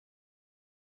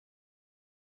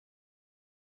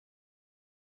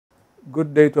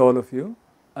Good day to all of you.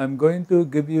 I'm going to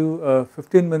give you a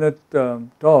 15-minute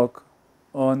talk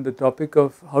on the topic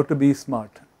of how to be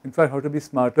smart. In fact, how to be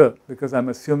smarter, because I'm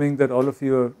assuming that all of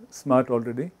you are smart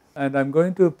already. And I'm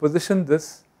going to position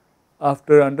this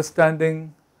after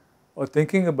understanding or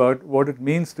thinking about what it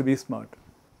means to be smart.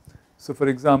 So for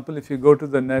example, if you go to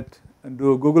the net and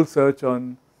do a Google search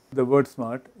on the word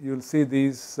smart, you'll see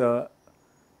these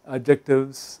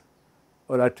adjectives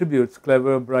or attributes: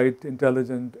 clever, bright,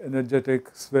 intelligent, energetic,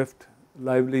 swift,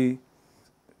 lively,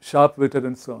 sharp-witted,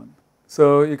 and so on.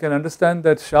 So you can understand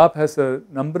that sharp has a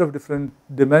number of different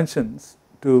dimensions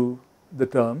to the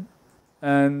term.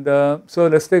 And so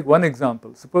let's take one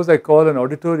example. Suppose I call an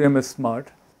auditorium as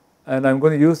smart, and I'm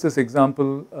going to use this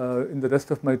example in the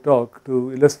rest of my talk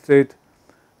to illustrate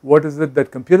what is it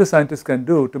that computer scientists can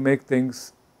do to make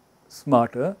things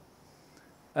smarter,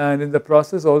 and in the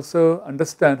process also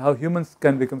understand how humans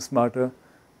can become smarter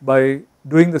by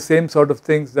doing the same sort of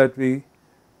things that we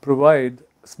provide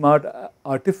smart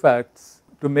artifacts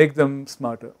to make them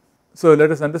smarter. So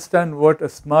let us understand what a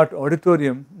smart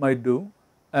auditorium might do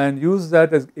and use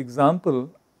that as example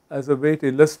as a way to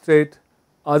illustrate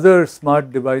other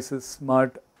smart devices,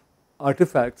 smart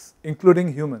artifacts,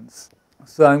 including humans.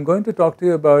 So I'm going to talk to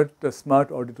you about a smart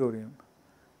auditorium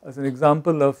as an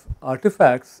example of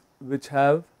artifacts which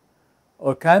have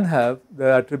or can have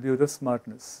the attribute of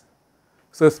smartness.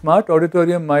 So a smart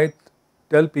auditorium might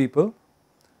tell people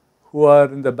who are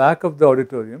in the back of the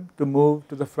auditorium to move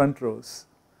to the front rows.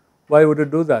 Why would it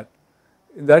do that?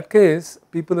 In that case,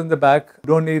 people in the back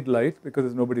don't need light because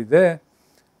there's nobody there,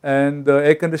 and the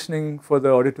air conditioning for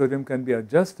the auditorium can be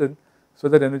adjusted so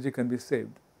that energy can be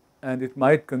saved. And it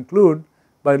might conclude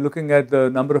by looking at the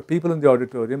number of people in the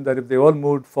auditorium that if they all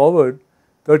moved forward,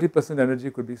 30% energy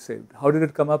could be saved. How did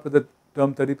it come up with the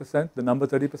term 30%, the number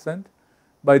 30%?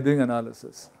 By doing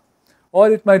analysis. Or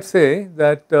it might say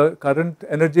that current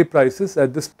energy prices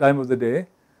at this time of the day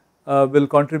will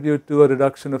contribute to a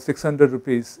reduction of 600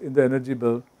 rupees in the energy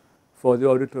bill for the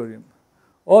auditorium.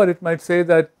 Or it might say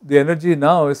that the energy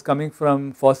now is coming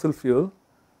from fossil fuel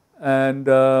and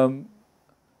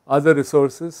other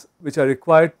resources which are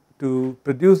required to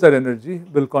produce that energy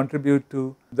will contribute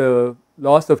to the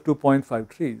loss of 2.5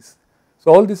 trees.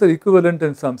 So all these are equivalent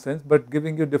in some sense, but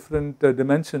giving you different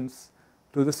dimensions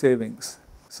to the savings.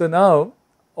 So now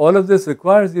all of this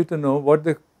requires you to know what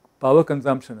the power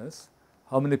consumption is,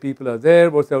 how many people are there,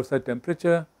 what's the outside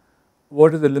temperature,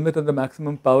 what is the limit on the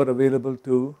maximum power available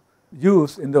to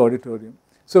use in the auditorium.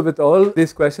 So with all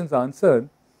these questions answered,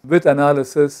 with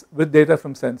analysis, with data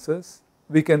from sensors,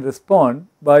 we can respond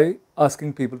by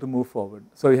asking people to move forward.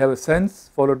 So you have a sense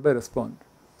followed by respond.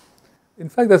 In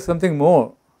fact, there's something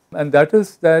more, and that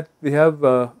is that we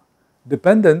have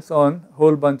dependence on a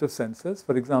whole bunch of sensors.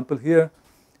 For example, here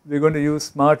we're going to use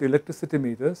smart electricity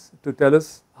meters to tell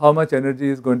us how much energy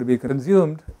is going to be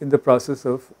consumed in the process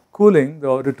of cooling the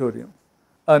auditorium.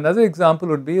 Another example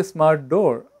would be a smart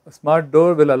door. A smart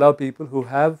door will allow people who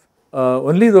have,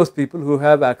 only those people who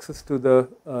have access to the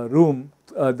room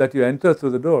that you enter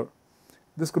through the door.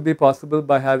 This could be possible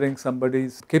by having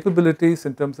somebody's capabilities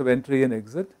in terms of entry and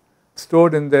exit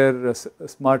stored in their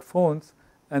smartphones,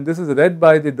 and this is read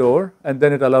by the door, and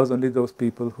then it allows only those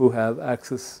people who have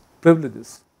access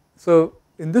privileges. So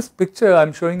in this picture,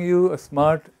 I'm showing you a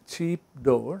smart, cheap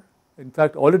door. In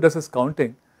fact, all it does is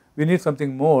counting. We need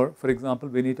something more. For example,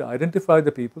 we need to identify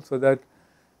the people so that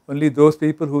only those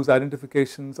people whose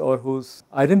identifications or whose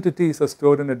identities are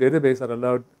stored in a database are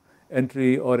allowed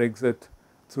entry or exit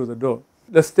through the door.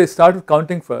 Let's start with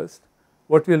counting first.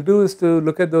 What we'll do is to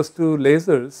look at those two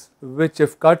lasers, which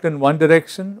if cut in one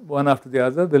direction, one after the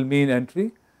other, will mean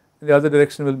entry, and the other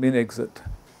direction will mean exit.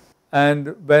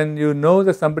 And when you know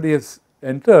that somebody has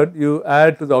entered, you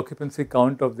add to the occupancy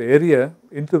count of the area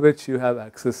into which you have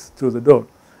access through the door,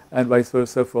 and vice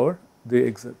versa for the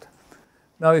exit.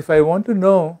 Now, if I want to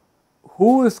know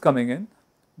who is coming in,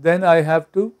 then I have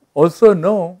to also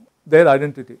know their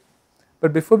identity.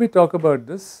 But before we talk about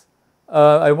this,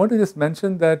 I want to just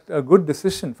mention that a good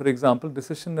decision, for example,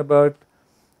 decision about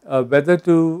whether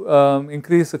to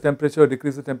increase the temperature or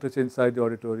decrease the temperature inside the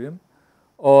auditorium,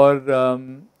 or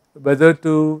whether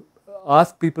to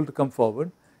ask people to come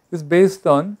forward, is based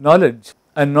on knowledge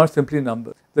and not simply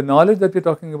numbers. The knowledge that we're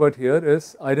talking about here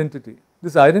is identity.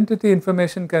 This identity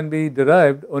information can be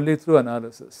derived only through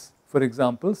analysis. For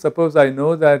example, suppose I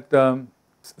know that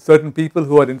certain people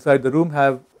who are inside the room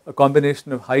have a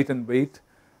combination of height and weight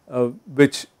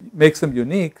which makes them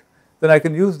unique, then I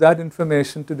can use that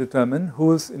information to determine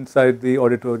who's inside the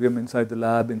auditorium, inside the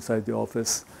lab, inside the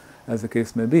office, as the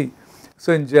case may be.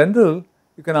 So in general,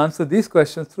 you can answer these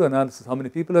questions through analysis. How many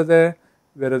people are there?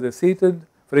 where are they seated.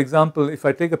 For example, if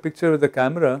I take a picture with the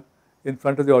camera in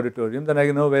front of the auditorium, then I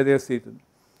can know where they are seated.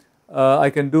 I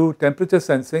can do temperature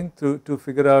sensing to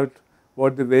figure out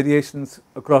what the variations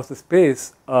across the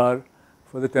space are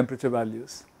for the temperature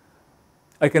values.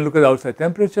 I can look at the outside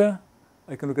temperature,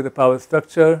 I can look at the power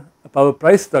structure, power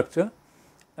price structure,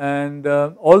 and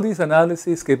all these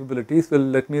analysis capabilities will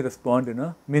let me respond in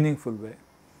a meaningful way.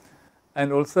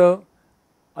 And also,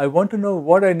 I want to know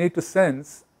what I need to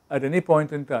sense at any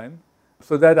point in time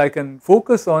so that I can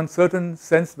focus on certain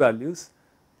sense values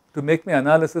to make my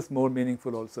analysis more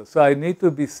meaningful also. So I need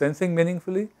to be sensing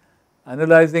meaningfully,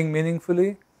 analyzing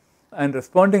meaningfully, and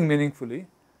responding meaningfully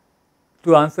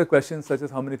to answer questions such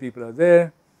as how many people are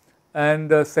there.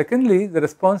 And secondly, the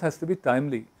response has to be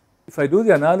timely. If I do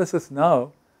the analysis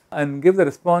now and give the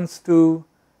response to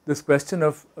this question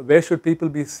of where should people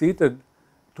be seated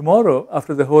tomorrow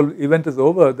after the whole event is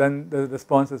over, then the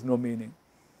response has no meaning.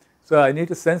 So I need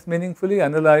to sense meaningfully,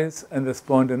 analyze, and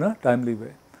respond in a timely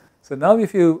way. So now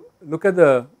if you look at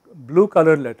the blue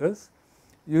colored letters,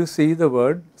 you see the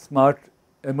word SMART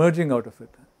emerging out of it.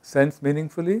 Sense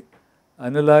meaningfully,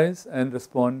 analyze, and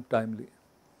respond timely.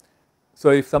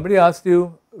 So if somebody asks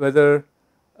you whether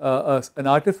an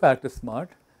artifact is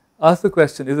smart, ask the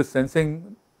question, is it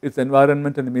sensing its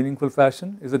environment in a meaningful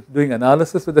fashion? Is it doing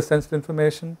analysis with the sensed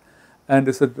information? And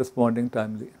is it responding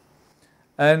timely?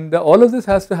 And all of this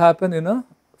has to happen in a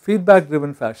feedback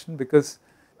driven fashion, because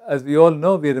as we all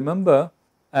know, we remember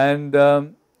and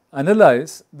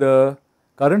analyze the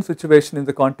current situation in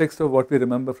the context of what we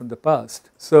remember from the past.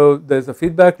 So there's a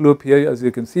feedback loop here, as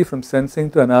you can see, from sensing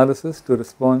to analysis to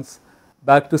response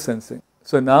back to sensing.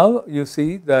 So now you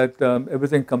see that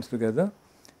everything comes together.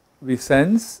 We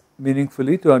sense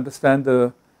meaningfully to understand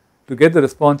to get the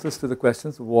responses to the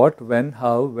questions what, when,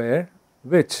 how, where,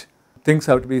 which. Things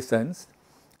have to be sensed.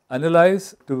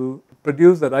 Analyze to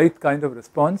produce the right kind of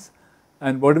response.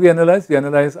 And what do we analyze? We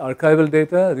analyze archival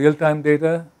data, real-time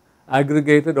data,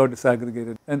 aggregated or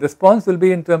disaggregated. And response will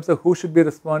be in terms of who should be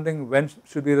responding, when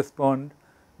should we respond,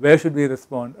 where should we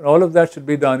respond. And all of that should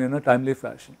be done in a timely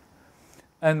fashion.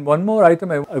 And one more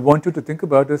item I want you to think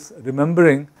about is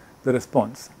remembering the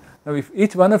response. Now, if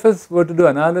each one of us were to do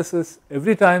analysis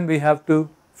every time we have to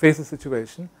face a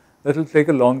situation, that will take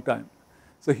a long time.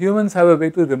 So humans have a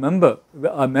way to remember.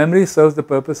 Our memory serves the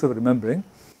purpose of remembering.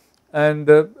 And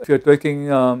if you're taking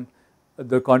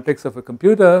the context of a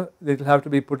computer, it will have to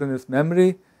be put in its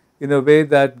memory in a way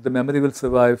that the memory will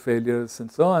survive failures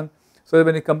and so on. So that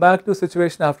when you come back to a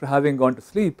situation after having gone to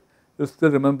sleep, you'll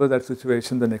still remember that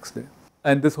situation the next day.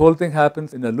 And this whole thing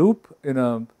happens in a loop, in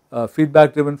a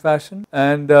feedback-driven fashion.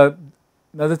 And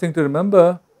another thing to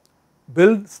remember,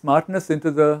 build smartness into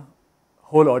the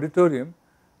whole auditorium,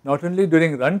 not only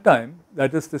during runtime,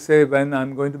 that is to say when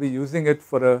I'm going to be using it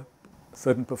for a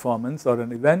certain performance or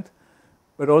an event,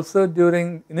 but also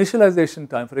during initialization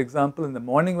time. For example, in the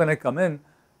morning when I come in,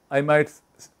 I might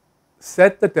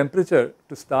set the temperature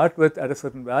to start with at a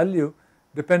certain value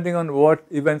depending on what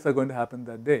events are going to happen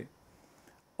that day.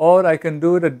 Or I can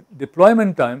do it at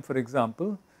deployment time, for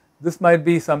example. This might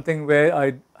be something where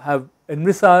I have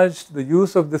envisaged the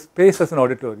use of this space as an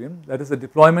auditorium, that is the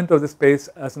deployment of the space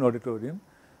as an auditorium,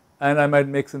 and I might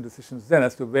make some decisions then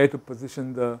as to where to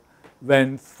position the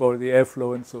vents for the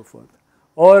airflow and so forth.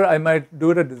 Or I might do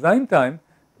it at design time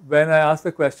when I ask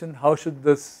the question, how should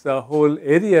this whole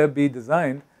area be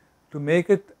designed to make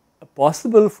it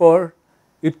possible for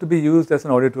it to be used as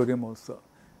an auditorium also.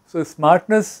 So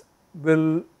smartness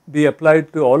will be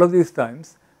applied to all of these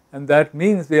times, and that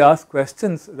means we ask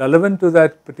questions relevant to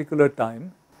that particular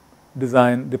time,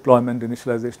 design, deployment,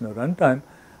 initialization or runtime,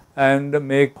 and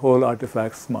make whole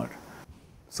artifacts smart.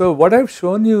 So what I've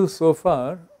shown you so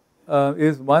far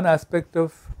is one aspect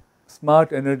of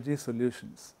smart energy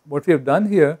solutions. What we have done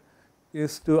here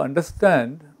is to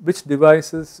understand which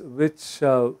devices, which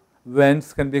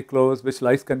vents can be closed, which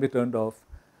lights can be turned off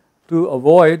to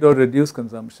avoid or reduce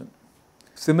consumption.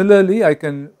 Similarly, I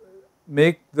can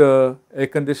make the air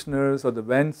conditioners or the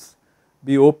vents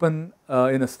be open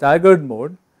in a staggered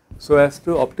mode so as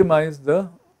to optimize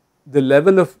the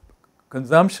level of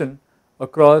consumption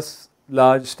across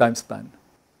large time span.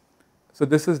 So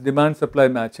this is demand supply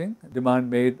matching, demand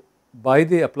made by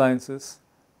the appliances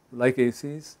like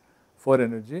ACs for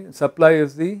energy. Supply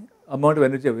is the amount of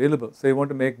energy available. So you want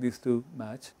to make these two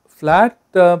match. Flat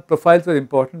profiles are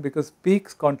important because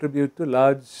peaks contribute to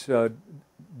large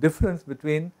difference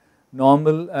between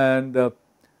normal and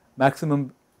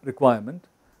maximum requirement,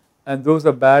 and those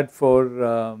are bad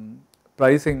for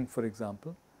pricing, for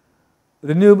example.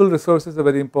 Renewable resources are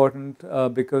very important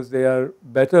because they are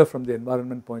better from the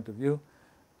environment point of view,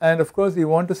 and of course we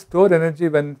want to store energy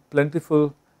when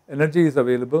plentiful energy is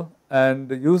available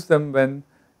and use them when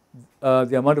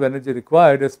the amount of energy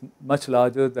required is much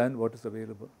larger than what is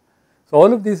available. So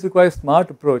all of these require smart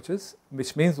approaches,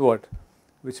 which means what?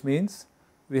 Which means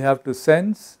we have to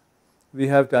sense, we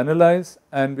have to analyze,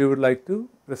 and we would like to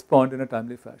respond in a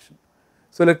timely fashion.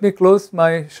 So let me close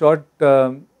my short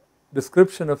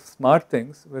description of smart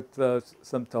things with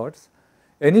some thoughts.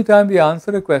 Anytime we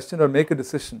answer a question or make a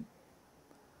decision,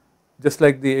 just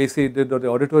like the AC did or the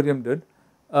auditorium did,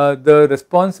 the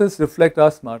responses reflect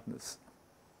our smartness.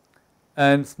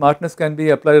 And smartness can be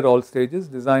applied at all stages: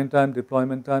 design time,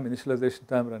 deployment time, initialization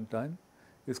time, runtime.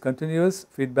 It's continuous,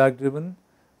 feedback driven,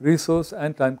 resource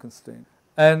and time constrained.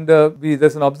 And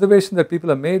there's an observation that people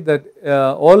have made that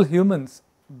all humans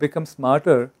become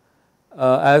smarter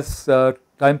as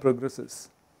time progresses.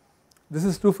 This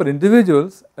is true for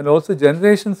individuals, and also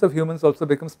generations of humans also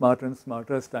become smarter and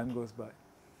smarter as time goes by.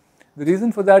 The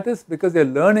reason for that is because they're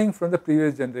learning from the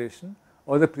previous generation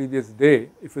or the previous day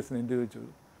if it's an individual.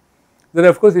 There are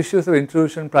of course issues of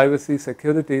intrusion, privacy,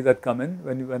 security that come in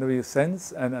whenever you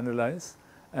sense and analyze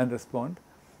and respond.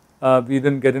 We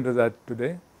didn't get into that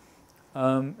today.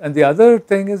 And the other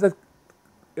thing is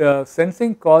that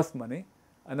sensing costs money,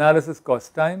 analysis costs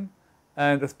time,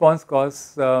 and response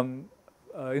costs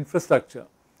infrastructure,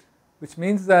 which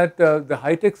means that the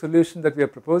high-tech solution that we are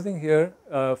proposing here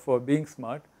for being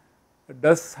smart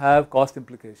does have cost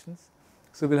implications.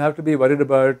 So we'll have to be worried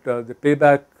about the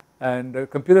payback, and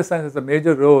computer science has a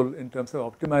major role in terms of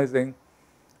optimizing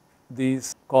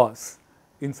these costs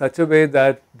in such a way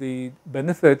that the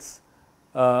benefits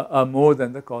are more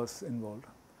than the costs involved.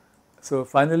 So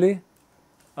finally,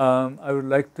 I would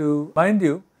like to remind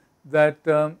you that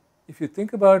if you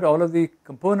think about all of the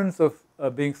components of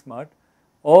being smart,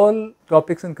 all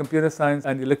topics in computer science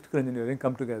and electrical engineering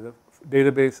come together: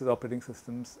 databases, operating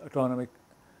systems, autonomic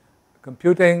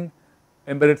computing,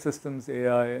 embedded systems,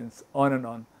 AI, and on and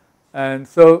on. And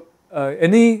so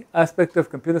any aspect of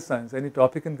computer science, any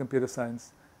topic in computer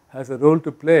science has a role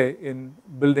to play in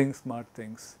building smart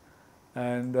things.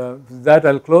 And with that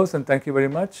I'll close, and thank you very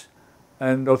much.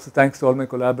 And also thanks to all my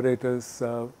collaborators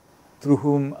through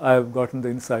whom I've gotten the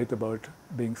insight about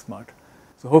being smart.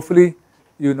 So hopefully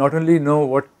you not only know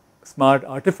what smart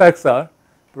artifacts are,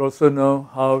 but also know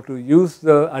how to use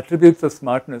the attributes of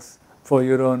smartness for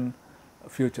your own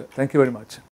future. Thank you very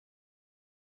much.